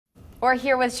We're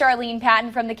here with Charlene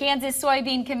Patton from the Kansas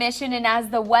Soybean Commission, and as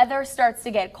the weather starts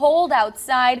to get cold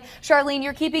outside, Charlene,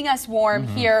 you're keeping us warm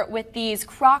here with these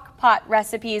crock pot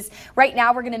recipes. Right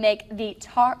now we're going to make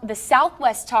the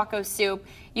Southwest taco soup.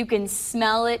 You can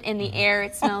smell it in the air.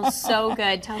 It smells so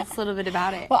good. Tell us a little bit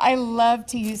about it. Well, I love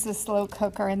to use the slow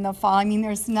cooker in the fall. I mean,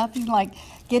 there's nothing like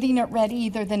getting it ready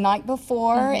either the night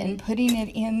before and putting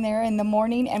it in there in the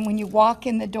morning, and when you walk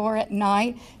in the door at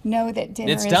night, know that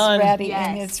dinner is ready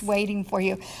and it's waiting for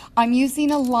you. I'm using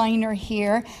a liner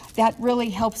here. That really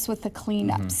helps with the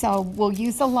cleanup. So we'll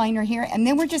use a liner here, and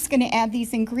then we're just going to add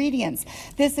these ingredients.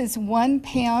 This is 1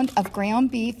 pound of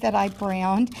ground beef that I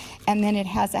browned, and then it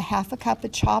has a ½ cup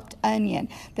of chopped onion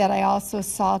that I also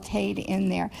sauteed in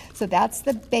there. So that's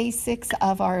the basics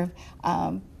of our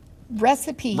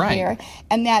recipe here.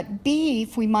 And that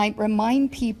beef, we might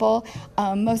remind people,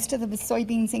 most of the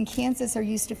soybeans in Kansas are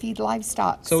used to feed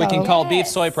livestock. So we can call beef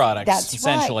soy products, that's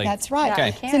essentially. That's right.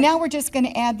 Okay. So now we're just going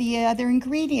to add the other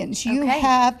ingredients. You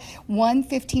have 1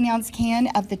 15-ounce can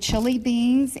of the chili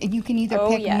beans, and you can either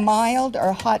pick mild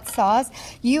or hot sauce.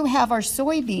 You have our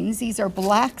soybeans. These are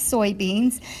black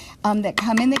soybeans that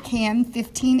come in the can,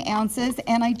 15 ounces,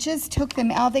 and I just took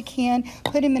them out of the can,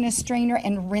 put them in a strainer,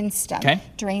 and rinsed them.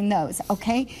 Drain those.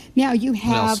 Okay. Now you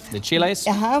have the chiles.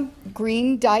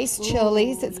 Green diced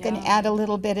chilies. It's going to add a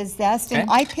little bit of zest. And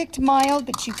I picked mild,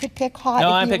 but you could pick hot. No,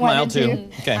 if I you picked wanted mild to. too.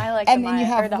 Okay. I like and then you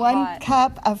have 1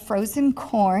 cup of frozen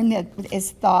corn that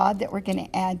is thawed that we're going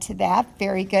to add to that.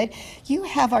 Very good. You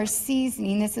have our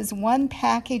seasoning. This is 1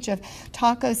 package of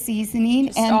taco seasoning.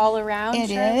 Just all around.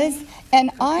 It is. And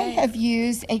I have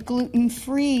used a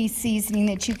gluten-free seasoning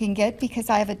that you can get because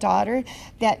I have a daughter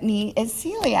that is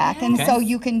celiac, and so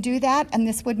you can do that, and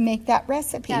this would make that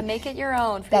recipe. Yeah, make it your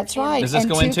own. That's right. Does this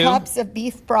and go 2 into? cups of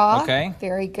beef broth. Okay.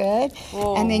 Very good.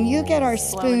 And then you get our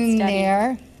spoon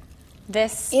there.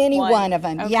 Any one of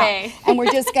them, and we're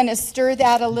just going to stir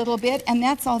that a little bit, and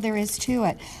that's all there is to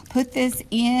it. Put this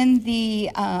in the,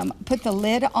 put the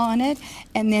lid on it,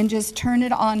 and then just turn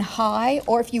it on high,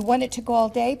 or if you want it to go all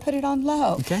day, put it on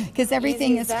low. Because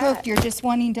everything is cooked. You're just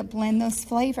wanting to blend those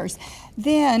flavors.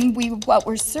 Then what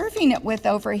we're serving it with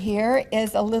over here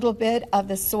is a little bit of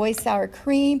the soy sour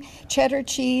cream, cheddar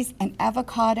cheese, and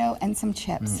avocado, and some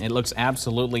chips. It looks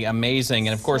absolutely amazing,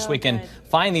 and of course we can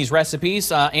find these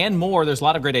recipes and more. There's a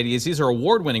lot of great ideas. These are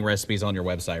award-winning recipes on your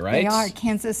website, right? They are,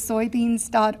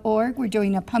 kansassoybeans.org. We're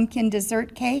doing a pumpkin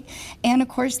dessert cake, and of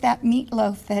course that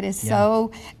meatloaf that is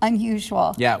so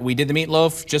unusual. Yeah, we did the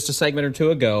meatloaf just a segment or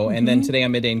 2 ago, and then today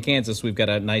on Midday in Kansas, we've got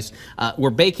a nice, we're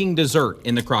baking dessert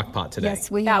in the crock pot today. Yes,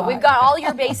 we are. We've got all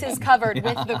your bases covered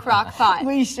with the crock pot.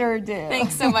 We sure do.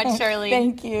 Thanks so much, Charlene.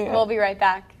 Thank you. We'll be right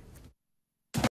back.